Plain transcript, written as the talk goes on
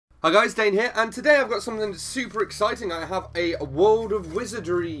Hi guys, Dane here, and today I've got something super exciting. I have a World of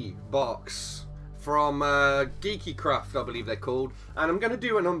Wizardry box from Geeky Craft, I believe they're called, and I'm going to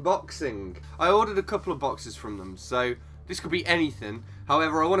do an unboxing. I ordered a couple of boxes from them, so this could be anything.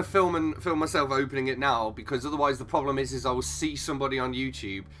 However, I want to film myself opening it now, because otherwise the problem is I will see somebody on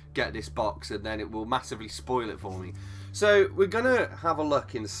YouTube get this box, and then it will massively spoil it for me. So we're going to have a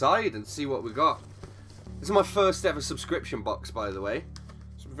look inside and see what we got. This is my first ever subscription box, by the way.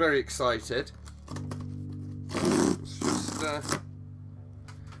 Very excited. It's just,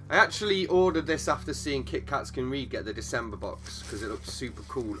 I actually ordered this after seeing Kit Kats Can Read get the December box because it looked super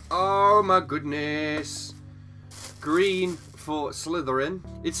cool. Oh my goodness! Green for Slytherin.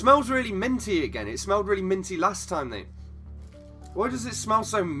 It smells really minty again. It smelled really minty last time though. Why does it smell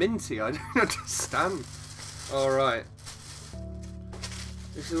so minty? I don't understand. Alright.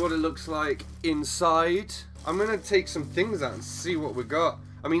 This is what it looks like inside. I'm going to take some things out and see what we got.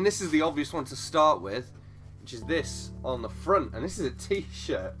 I mean, this is the obvious one to start with, which is this on the front, and this is a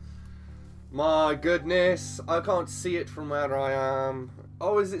t-shirt. My goodness, I can't see it from where I am.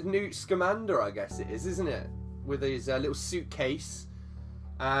 Oh, is it Newt Scamander? I guess it is, isn't it? With his little suitcase.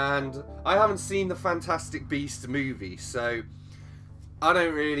 And I haven't seen the Fantastic Beasts movie, so I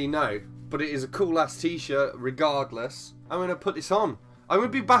don't really know. But it is a cool-ass t-shirt, regardless. I'm going to put this on. I'm going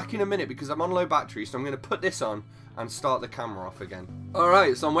to be back in a minute because I'm on low battery, so I'm going to put this on and start the camera off again.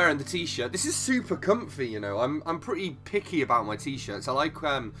 Alright, so I'm wearing the t-shirt. This is super comfy, you know. I'm pretty picky about my t-shirts. I like they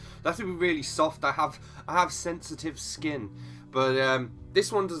have to be really soft. I have sensitive skin. But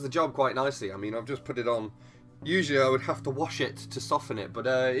this one does the job quite nicely. I mean, I've just put it on. Usually I would have to wash it to soften it, but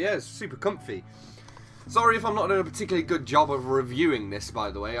yeah, it's super comfy. Sorry if I'm not doing a particularly good job of reviewing this,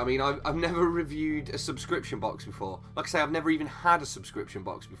 by the way. I mean, I've never reviewed a subscription box before. Like I say, I've never even had a subscription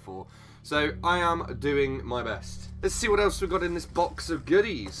box before. So, I am doing my best. Let's see what else we've got in this box of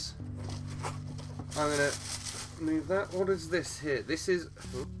goodies. I'm going to move that. What is this here? This is...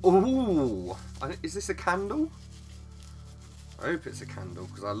 Ooh! Is this a candle? I hope it's a candle,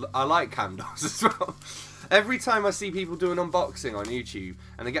 because I like candles as well. Every time I see people do an unboxing on YouTube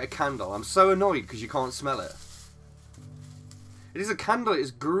and they get a candle, I'm so annoyed because you can't smell it. It is a candle. It is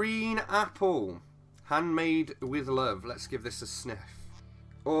green apple. Handmade with love. Let's give this a sniff.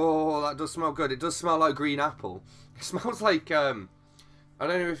 Oh, that does smell good. It does smell like green apple. It smells like, I don't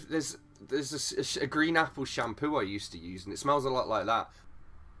know if there's a green apple shampoo I used to use, and it smells a lot like that.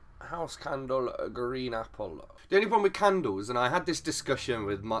 House candle, green apple. The only problem with candles, and I had this discussion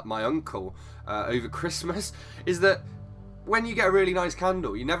with my uncle over Christmas, is that when you get a really nice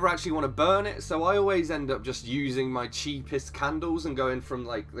candle, you never actually want to burn it, so I always end up just using my cheapest candles and going from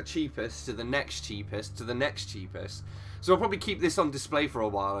like the cheapest to the next cheapest to the next cheapest. So I'll probably keep this on display for a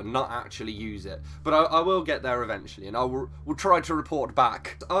while and not actually use it. But I will get there eventually, and we'll try to report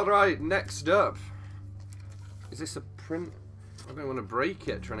back. Alright, next up. Is this a print? I don't want to break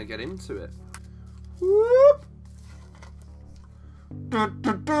it trying to get into it. Whoop!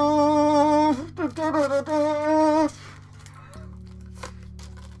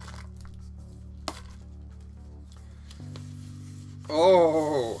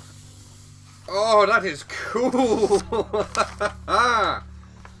 Oh! Oh, that is cool!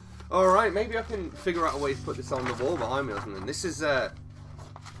 Alright, maybe I can figure out a way to put this on the wall behind me or something. This is, as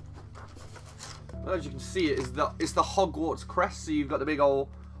you can see, it's the Hogwarts crest. So you've got the big old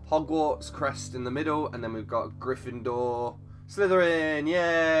Hogwarts crest in the middle, and then we've got Gryffindor, Slytherin,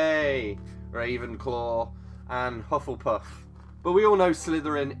 yay! Ravenclaw, and Hufflepuff. But we all know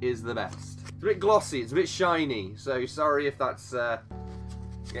Slytherin is the best. It's a bit glossy, it's a bit shiny, so sorry if that's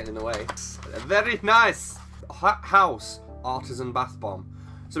getting in the way. Very nice! House Artisan Bath Bomb.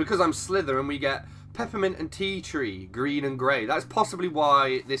 So because I'm Slytherin, we get peppermint and tea tree, green and grey. That's possibly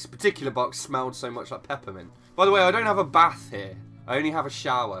why this particular box smelled so much like peppermint. By the way, I don't have a bath here. I only have a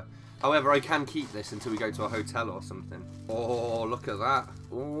shower. However, I can keep this until we go to a hotel or something. Oh, look at that.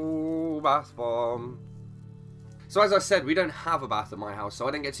 Oh, bath bomb. So as I said, we don't have a bath at my house, so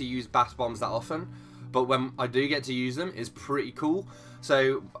I don't get to use bath bombs that often. But when I do get to use them, it's pretty cool.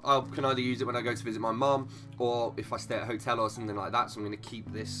 So I can either use it when I go to visit my mum, or if I stay at a hotel or something like that. So I'm going to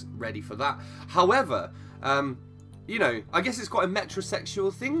keep this ready for that. However, you know, I guess it's quite a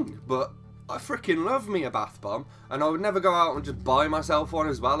metrosexual thing, but I freaking love me a bath bomb, and I would never go out and just buy myself one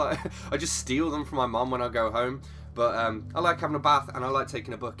as well. I just steal them from my mum when I go home. But I like having a bath, and I like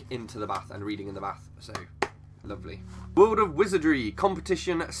taking a book into the bath and reading in the bath. So lovely. World of Wizardry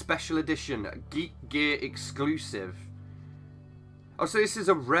Competition Special Edition Geek Gear Exclusive. Oh, so this is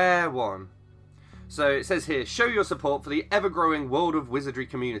a rare one. So it says here, show your support for the ever-growing World of Wizardry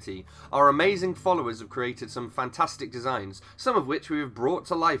community. Our amazing followers have created some fantastic designs, some of which we have brought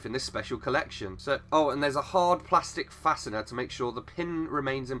to life in this special collection. So, oh, and there's a hard plastic fastener to make sure the pin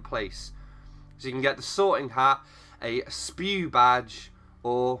remains in place. So you can get the sorting hat, a spew badge,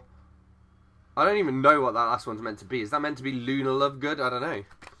 or... I don't even know what that last one's meant to be. Is that meant to be Luna Lovegood? I don't know.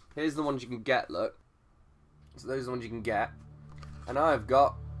 Here's the ones you can get, look. So those are the ones you can get. And I've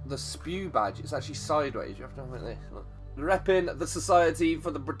got the spew badge. It's actually sideways. You have to have it like this. Look. Repping the Society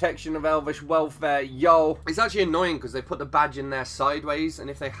for the Protection of Elvish Welfare. Yo! It's actually annoying because they put the badge in there sideways. And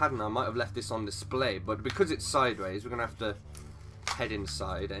if they hadn't, I might have left this on display. But because it's sideways, we're going to have to head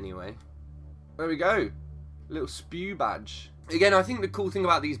inside anyway. There we go. Little spew badge. Again, I think the cool thing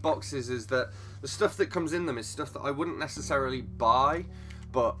about these boxes is that the stuff that comes in them is stuff that I wouldn't necessarily buy,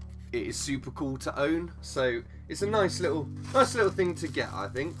 but it is super cool to own. So it's a nice little thing to get, I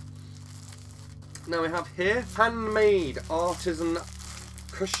think. Now we have here handmade artisan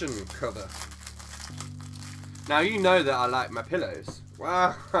cushion cover. Now you know that I like my pillows.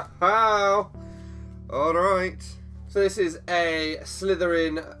 Wow. All right. So this is a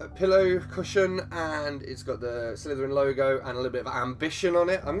Slytherin pillow cushion, and it's got the Slytherin logo and a little bit of ambition on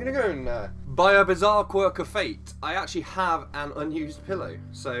it. I'm going to go and, by a bizarre quirk of fate, I actually have an unused pillow.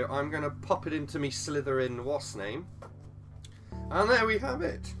 So I'm going to pop it into me Slytherin wasp name. And there we have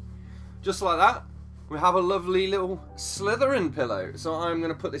it. Just like that, we have a lovely little Slytherin pillow. So I'm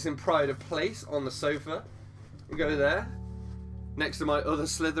going to put this in pride of place on the sofa. We go there, next to my other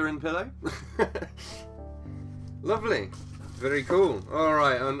Slytherin pillow. Lovely. Very cool.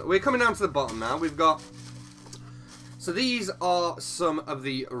 Alright, and we're coming down to the bottom now. We've got... So these are some of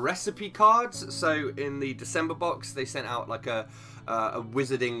the recipe cards. So in the December box, they sent out like a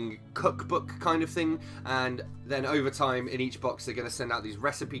wizarding cookbook kind of thing. And then over time, in each box, they're going to send out these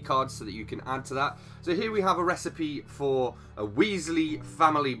recipe cards so that you can add to that. So here we have a recipe for a Weasley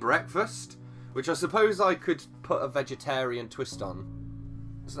family breakfast, which I suppose I could put a vegetarian twist on.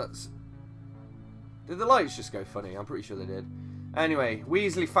 So that's... Did the lights just go funny? I'm pretty sure they did. Anyway,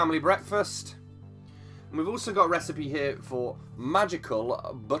 Weasley family breakfast. And we've also got a recipe here for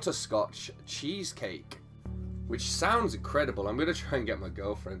magical butterscotch cheesecake, which sounds incredible. I'm going to try and get my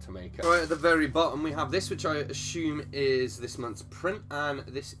girlfriend to make it. Right at the very bottom we have this, which I assume is this month's print, and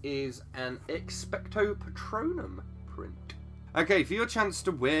this is an Expecto Patronum print. Okay, for your chance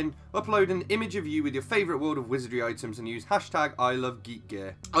to win, upload an image of you with your favourite World of Wizardry items and use hashtag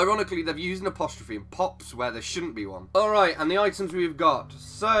 #ILoveGeekGear. Ironically, they've used an apostrophe in pops where there shouldn't be one. Alright, and the items we've got.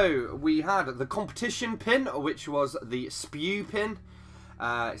 So, we had the competition pin, which was the spew pin.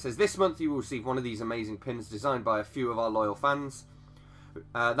 It says, this month you will receive one of these amazing pins designed by a few of our loyal fans.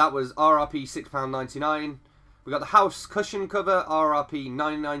 That was RRP £6.99. We got the house cushion cover, RRP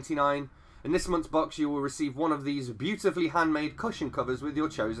 $9.99. In this month's box, you will receive one of these beautifully handmade cushion covers with your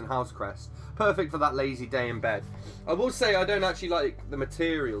chosen house crest. Perfect for that lazy day in bed. I will say I don't actually like the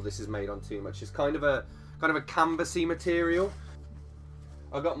material this is made on too much. It's kind of a canvasy material.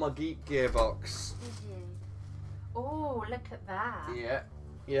 I got my Geek Gear box. Did you? Oh, look at that. Yeah,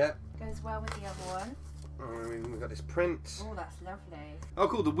 yeah. Goes well with the other one. We've got this print. Oh, that's lovely. Oh,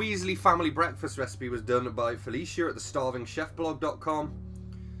 cool. The Weasley family breakfast recipe was done by Felicia at thestarvingchefblog.com.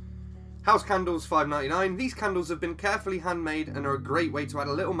 House candles, $5.99. These candles have been carefully handmade and are a great way to add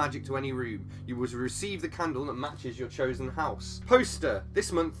a little magic to any room. You will receive the candle that matches your chosen house. Poster.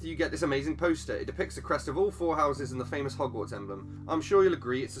 This month you get this amazing poster. It depicts the crest of all 4 houses and the famous Hogwarts emblem. I'm sure you'll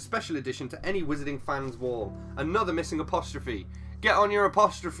agree it's a special addition to any Wizarding fan's wall. Another missing apostrophe. Get on your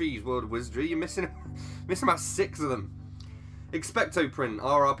apostrophes, World of Wizardry. You're missing about 6 of them. Expecto print,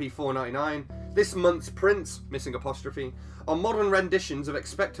 RRP $4.99. This month's prints, missing apostrophe, are modern renditions of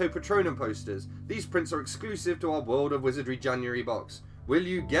Expecto Patronum posters. These prints are exclusive to our World of Wizardry January box. Will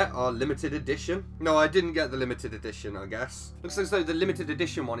you get our limited edition? No, I didn't get the limited edition, I guess. Looks as though the limited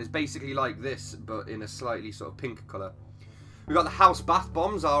edition one is basically like this, but in a slightly sort of pink colour. We've got the house bath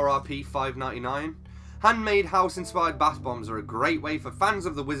bombs, RRP $5.99. Handmade house-inspired bath bombs are a great way for fans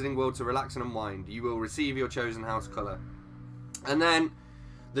of the Wizarding world to relax and unwind. You will receive your chosen house colour. And then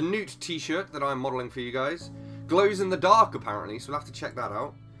the Newt t-shirt that I'm modelling for you guys glows in the dark apparently, so we'll have to check that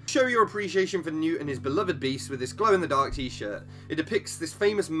out. Show your appreciation for Newt and his beloved beast with this glow-in-the-dark t-shirt. It depicts this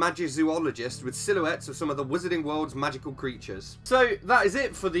famous magizoologist with silhouettes of some of the Wizarding world's magical creatures. So that is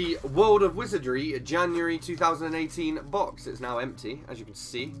it for the World of Wizardry January 2018 box. It's now empty, as you can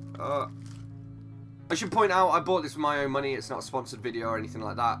see. I should point out, I bought this with my own money. It's not a sponsored video or anything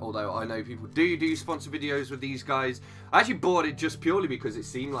like that, although I know people do sponsored videos with these guys. I actually bought it just purely because it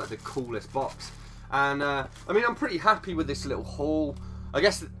seemed like the coolest box. And, I mean, I'm pretty happy with this little haul. I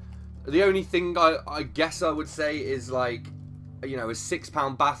guess The only thing I guess I would say is, like, you know, a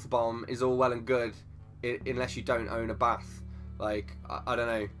 £6 bath bomb is all well and good unless you don't own a bath. Like, I don't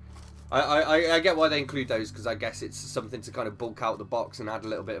know. I get why they include those, because I guess it's something to kind of bulk out the box and add a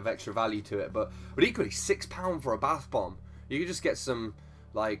little bit of extra value to it. But equally, £6 for a bath bomb. You could just get some,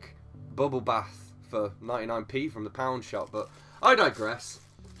 like, bubble bath for 99p from the pound shop. But I digress.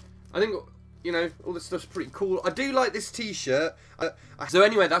 I think, you know, all this stuff's pretty cool. I do like this t-shirt. So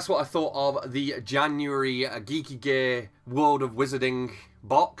anyway, that's what I thought of the January Geeky Gear World of Wizarding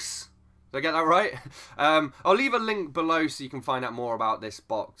box. Did I get that right? I'll leave a link below so you can find out more about this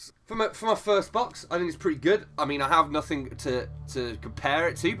box. For my first box, I think it's pretty good. I mean, I have nothing to compare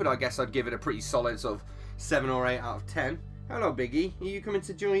it to, but I guess I'd give it a pretty solid sort of 7 or 8 out of 10. Hello, Biggie. Are you coming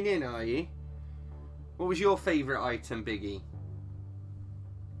to join in, are you? What was your favourite item, Biggie?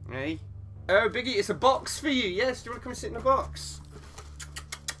 Hey? Oh, Biggie, it's a box for you. Yes, do you want to come and sit in the box?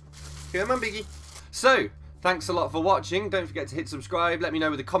 Come on, Biggie. So, thanks a lot for watching. Don't forget to hit subscribe. Let me know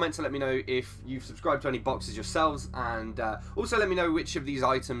with the comments and let me know if you've subscribed to any boxes yourselves. And also let me know which of these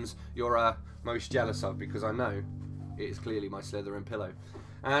items you're most jealous of, because I know it is clearly my Slytherin pillow.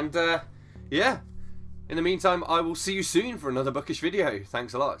 And yeah, in the meantime, I will see you soon for another bookish video.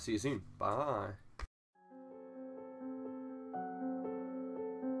 Thanks a lot. See you soon. Bye.